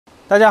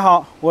大家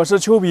好，我是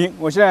秋平，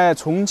我现在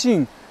重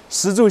庆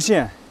石柱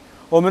县。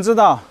我们知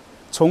道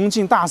重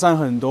庆大山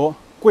很多，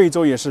贵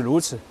州也是如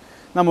此。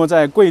那么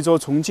在贵州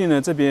重庆呢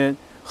这边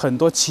很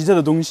多奇特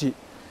的东西。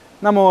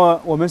那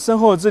么我们身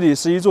后这里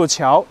是一座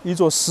桥，一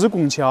座石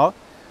拱桥。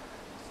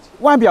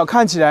外表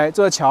看起来这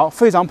座桥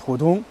非常普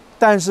通，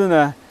但是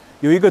呢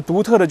有一个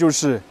独特的就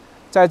是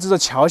在这座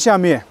桥下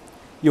面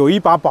有一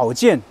把宝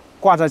剑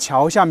挂在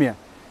桥下面，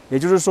也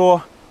就是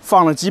说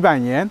放了几百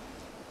年。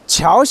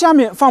桥下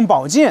面放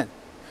宝剑，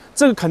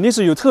这个肯定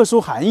是有特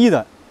殊含义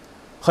的。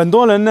很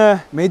多人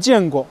呢没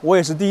见过，我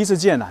也是第一次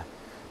见了。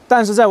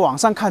但是在网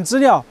上看资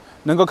料，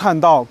能够看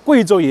到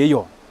贵州也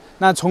有，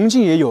那重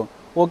庆也有。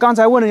我刚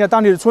才问了一下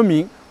当地的村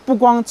民，不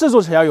光这座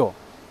桥有，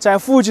在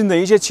附近的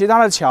一些其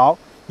他的桥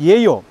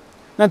也有。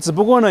那只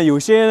不过呢，有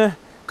些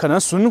可能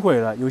损毁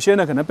了，有些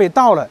呢可能被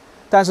盗了。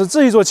但是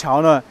这一座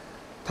桥呢，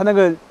它那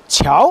个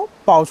桥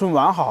保存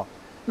完好，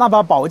那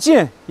把宝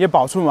剑也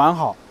保存完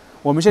好。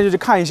我们现在就去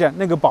看一下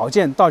那个宝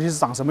剑到底是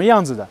长什么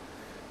样子的，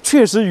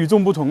确实与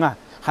众不同啊，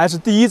还是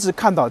第一次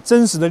看到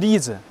真实的例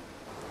子。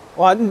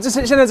哇，你这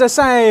是现在在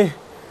晒，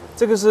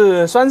这个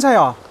是酸菜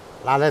哦，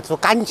拿来做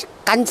干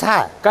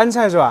菜，干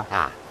菜是吧？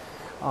啊，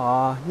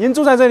哦，您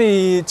住在这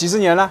里几十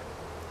年了？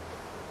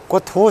我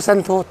土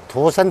生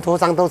土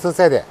长都是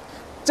这里。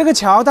这个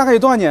桥大概有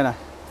多少年了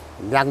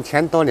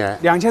？2000多年。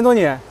2000多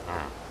年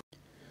啊，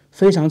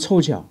非常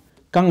凑巧，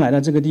刚来到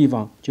这个地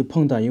方就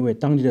碰到一位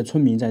当地的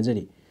村民在这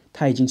里。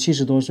他已经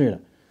70多岁了，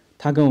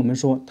他跟我们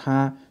说，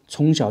他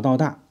从小到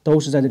大都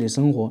是在这里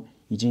生活，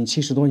已经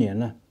70多年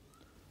了。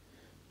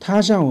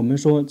他向我们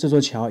说，这座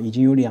桥已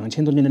经有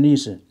2000多年的历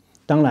史。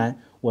当然，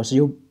我是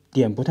有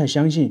点不太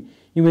相信，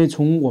因为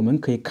从我们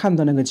可以看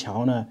到那个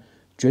桥呢，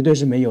绝对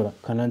是没有的，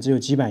可能只有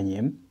几百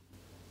年。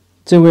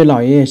这位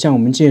老爷爷向我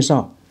们介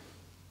绍，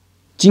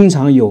经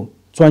常有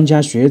专家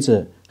学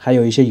者，还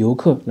有一些游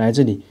客来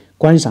这里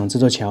观赏这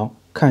座桥，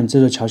看这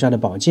座桥下的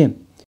宝剑。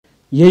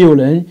也有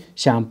人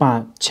想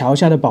把桥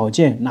下的宝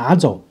剑拿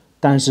走，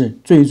但是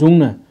最终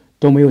呢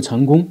都没有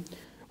成功。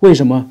为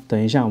什么？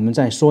等一下我们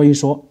再说一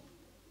说。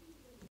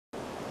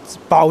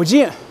宝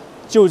剑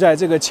就在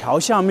这个桥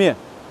下面，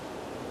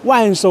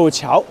万寿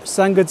桥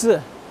3个字。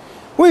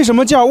为什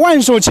么叫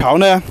万寿桥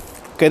呢？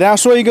给大家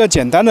说一个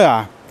简单的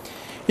啊，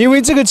因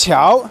为这个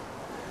桥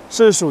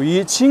是属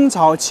于清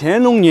朝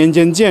乾隆年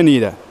间建立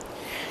的。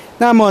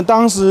那么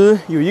当时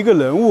有一个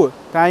人物，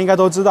大家应该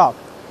都知道，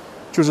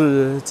就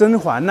是甄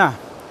嬛呐，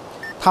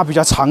她比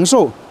较长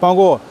寿，包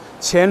括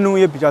乾隆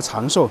也比较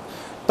长寿。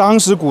当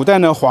时古代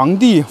呢，皇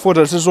帝或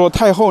者是说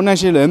太后那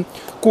些人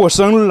过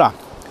生日了，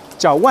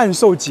叫万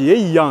寿节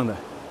一样的。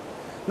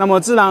那么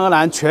自然而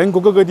然，全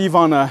国各个地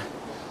方呢，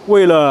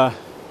为了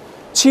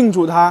庆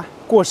祝他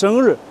过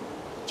生日，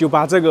就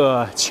把这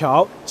个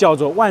桥叫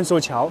做万寿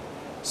桥，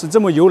是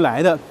这么由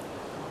来的。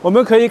我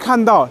们可以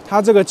看到，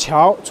它这个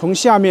桥从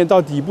下面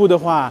到底部的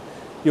话，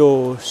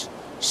有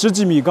十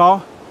几米高。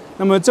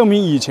那么证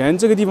明以前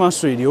这个地方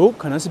水流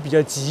可能是比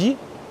较急，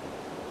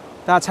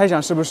大家猜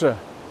想是不是？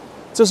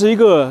这是一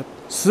个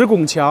石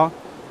拱桥，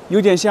有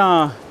点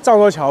像赵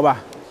州桥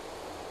吧。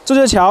这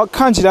座桥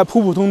看起来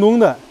普普通通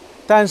的，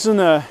但是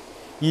呢，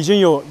已经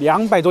有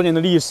200多年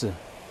的历史。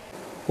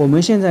我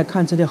们现在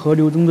看这条河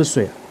流中的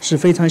水是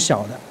非常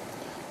小的，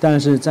但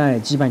是在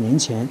几百年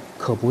前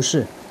可不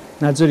是。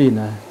那这里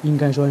呢，应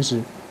该算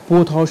是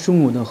波涛汹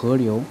涌的河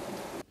流。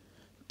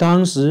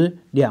当时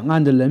两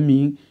岸的人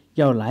民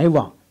要来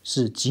往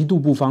是极度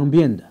不方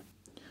便的，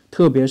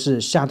特别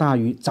是下大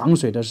雨涨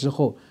水的时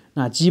候，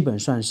那基本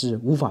上是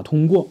无法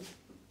通过。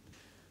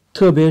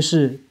特别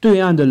是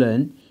对岸的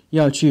人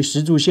要去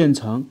石柱县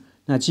城，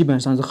那基本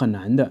上是很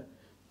难的。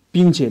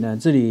并且呢，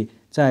这里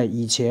在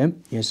以前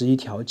也是一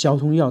条交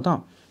通要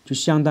道，就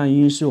相当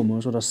于是我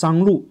们说的商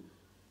路，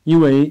因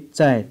为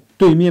在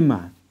对面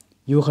嘛，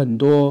有很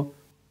多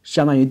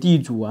相当于地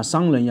主啊、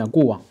商人要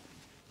过往。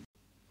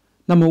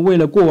那么为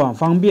了过往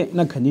方便，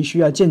那肯定需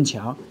要建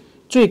桥。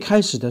最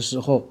开始的时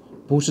候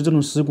不是这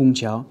种石拱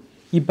桥，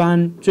一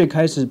般最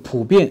开始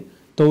普遍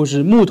都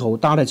是木头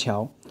搭的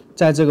桥，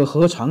在这个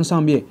河床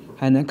上面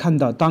还能看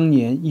到当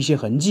年一些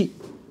痕迹。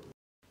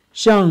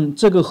像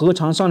这个河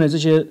床上的这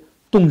些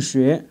洞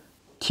穴，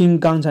听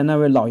刚才那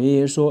位老爷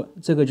爷说，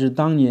这个就是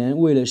当年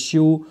为了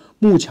修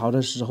木桥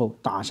的时候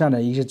打下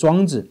的一些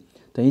桩子，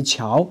等于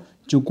桥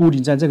就固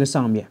定在这个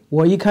上面。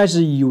我一开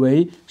始以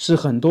为是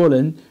很多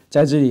人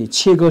在这里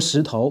切割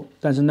石头，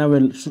但是那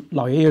位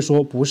老爷爷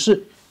说不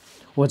是，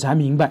我才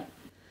明白。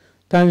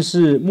但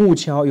是木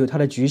桥有它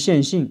的局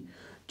限性，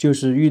就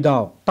是遇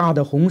到大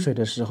的洪水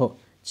的时候，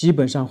基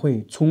本上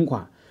会冲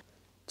垮。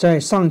在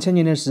上千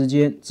年的时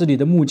间，这里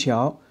的木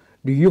桥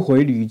屡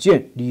毁屡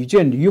建，屡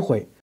建屡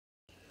毁。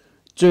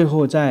最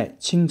后在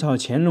清朝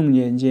乾隆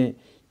年间，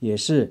也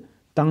是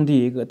当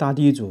地一个大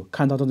地主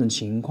看到这种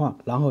情况，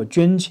然后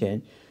捐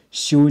钱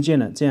修建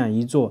了这样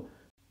一座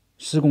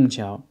石拱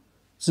桥，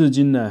至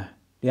今呢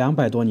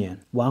200多年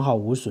完好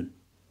无损。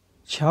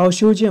桥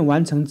修建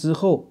完成之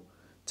后，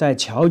在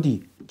桥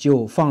底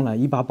就放了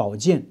一把宝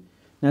剑。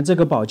那这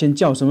个宝剑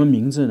叫什么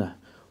名字呢？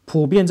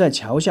普遍在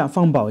桥下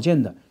放宝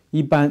剑的，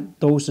一般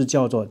都是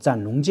叫做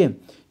斩龙剑，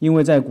因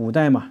为在古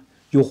代嘛，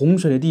有洪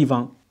水的地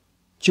方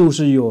就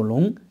是有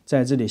龙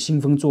在这里兴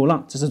风作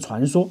浪，这是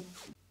传说。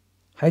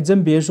还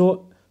真别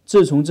说，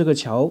自从这个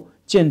桥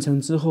建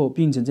成之后，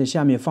并且在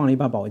下面放了一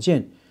把宝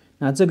剑，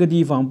那这个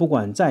地方不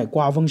管再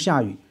刮风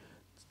下雨，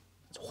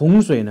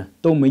洪水呢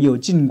都没有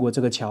进过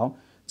这个桥，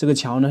这个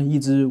桥呢一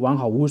直完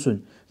好无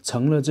损，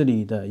成了这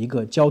里的一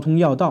个交通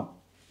要道，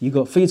一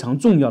个非常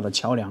重要的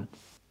桥梁，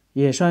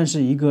也算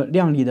是一个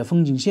亮丽的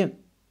风景线。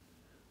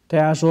大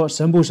家说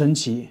神不神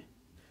奇？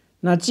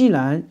那既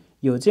然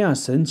有这样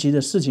神奇的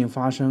事情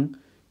发生，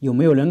有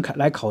没有人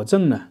来考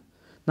证呢？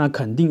那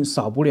肯定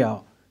少不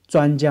了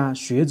专家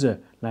学者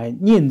来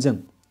验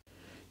证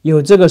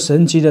有这个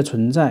神奇的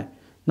存在。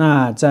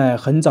那在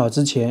很早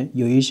之前，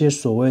有一些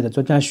所谓的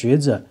专家学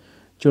者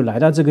就来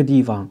到这个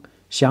地方，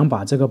想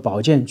把这个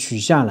宝剑取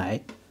下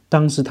来。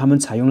当时他们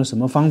采用了什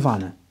么方法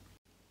呢？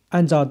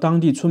按照当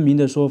地村民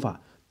的说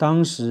法，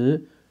当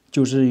时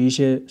就是一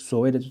些所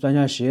谓的专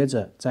家学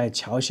者在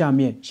桥下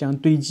面像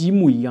堆积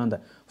木一样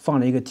的放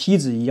了一个梯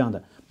子一样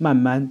的，慢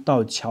慢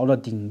到桥的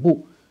顶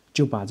部，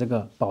就把这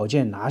个宝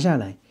剑拿下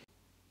来。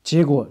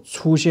结果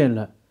出现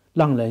了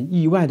让人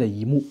意外的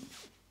一幕，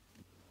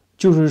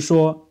就是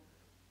说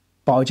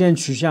宝剑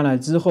取下来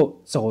之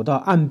后，走到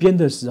岸边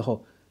的时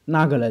候，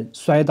那个人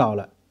摔倒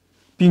了，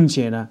并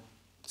且呢，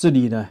这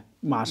里呢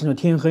马上就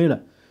天黑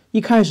了。一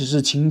开始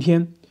是晴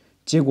天，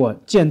结果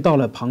剑到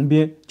了旁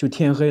边就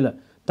天黑了。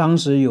当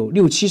时有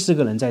60-70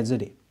个人在这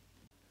里。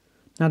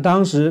那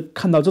当时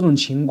看到这种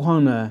情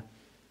况呢，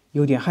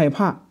有点害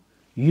怕，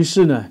于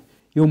是呢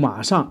又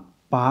马上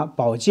把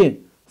宝剑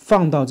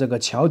放到这个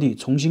桥底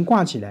重新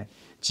挂起来。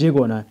结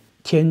果呢，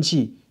天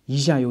气一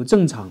下又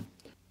正常。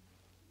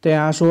大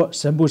家说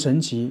神不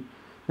神奇？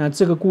那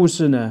这个故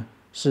事呢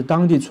是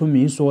当地村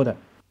民说的，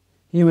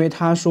因为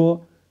他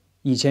说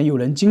以前有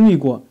人经历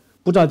过，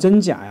不知道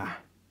真假呀。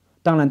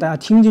当然大家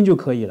听听就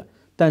可以了。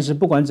但是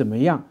不管怎么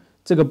样，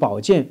这个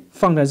宝剑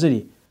放在这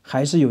里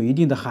还是有一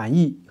定的含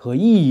义和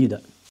意义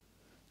的。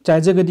在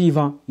这个地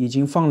方已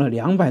经放了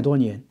200多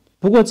年，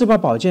不过这把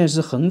宝剑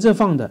是横着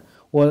放的。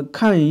我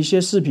看一些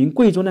视频，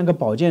贵州那个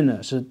宝剑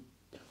呢是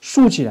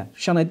竖起来，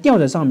相当于吊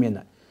在上面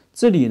的。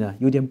这里呢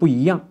有点不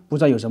一样，不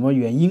知道有什么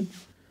原因。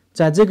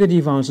在这个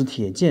地方是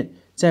铁剑，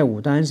在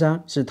武当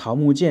山是桃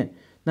木剑。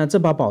那这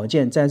把宝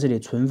剑在这里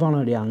存放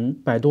了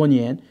200多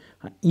年，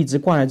一直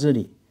挂在这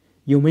里。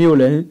有没有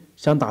人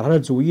想打他的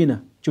主意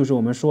呢？就是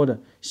我们说的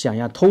想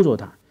要偷走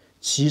它。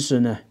其实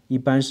呢，一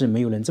般是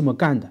没有人这么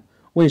干的。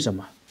为什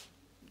么？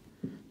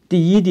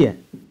第一点，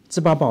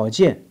这把宝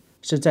剑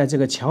是在这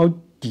个桥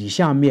底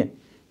下面，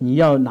你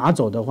要拿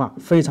走的话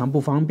非常不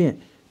方便，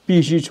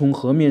必须从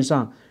河面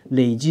上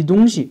累积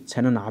东西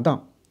才能拿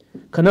到。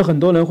可能很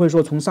多人会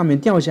说从上面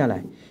掉下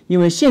来，因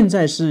为现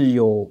在是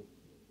有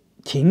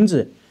亭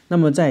子，那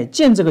么在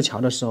建这个桥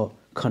的时候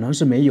可能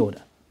是没有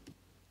的。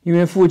因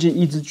为附近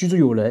一直居住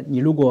有人，你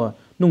如果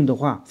弄的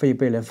话会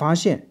被人发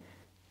现。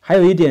还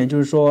有一点就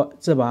是说，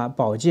这把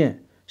宝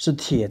剑是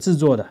铁制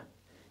作的，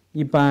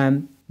一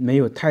般没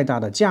有太大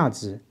的价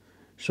值，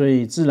所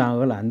以自然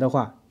而然的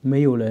话，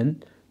没有人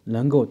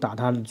能够打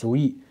他的主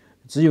意。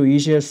只有一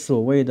些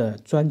所谓的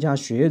专家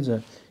学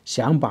者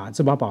想把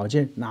这把宝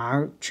剑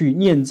拿去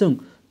验证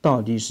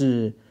到底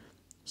是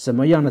什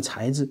么样的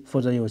材质，或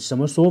者有什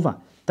么说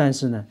法，但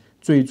是呢，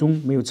最终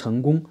没有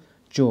成功，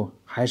就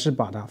还是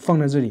把它放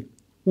在这里，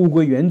物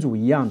归原主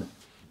一样的。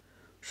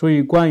所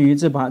以关于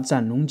这把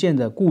斩龙剑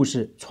的故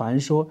事传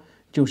说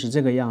就是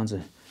这个样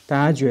子，大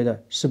家觉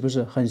得是不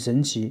是很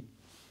神奇？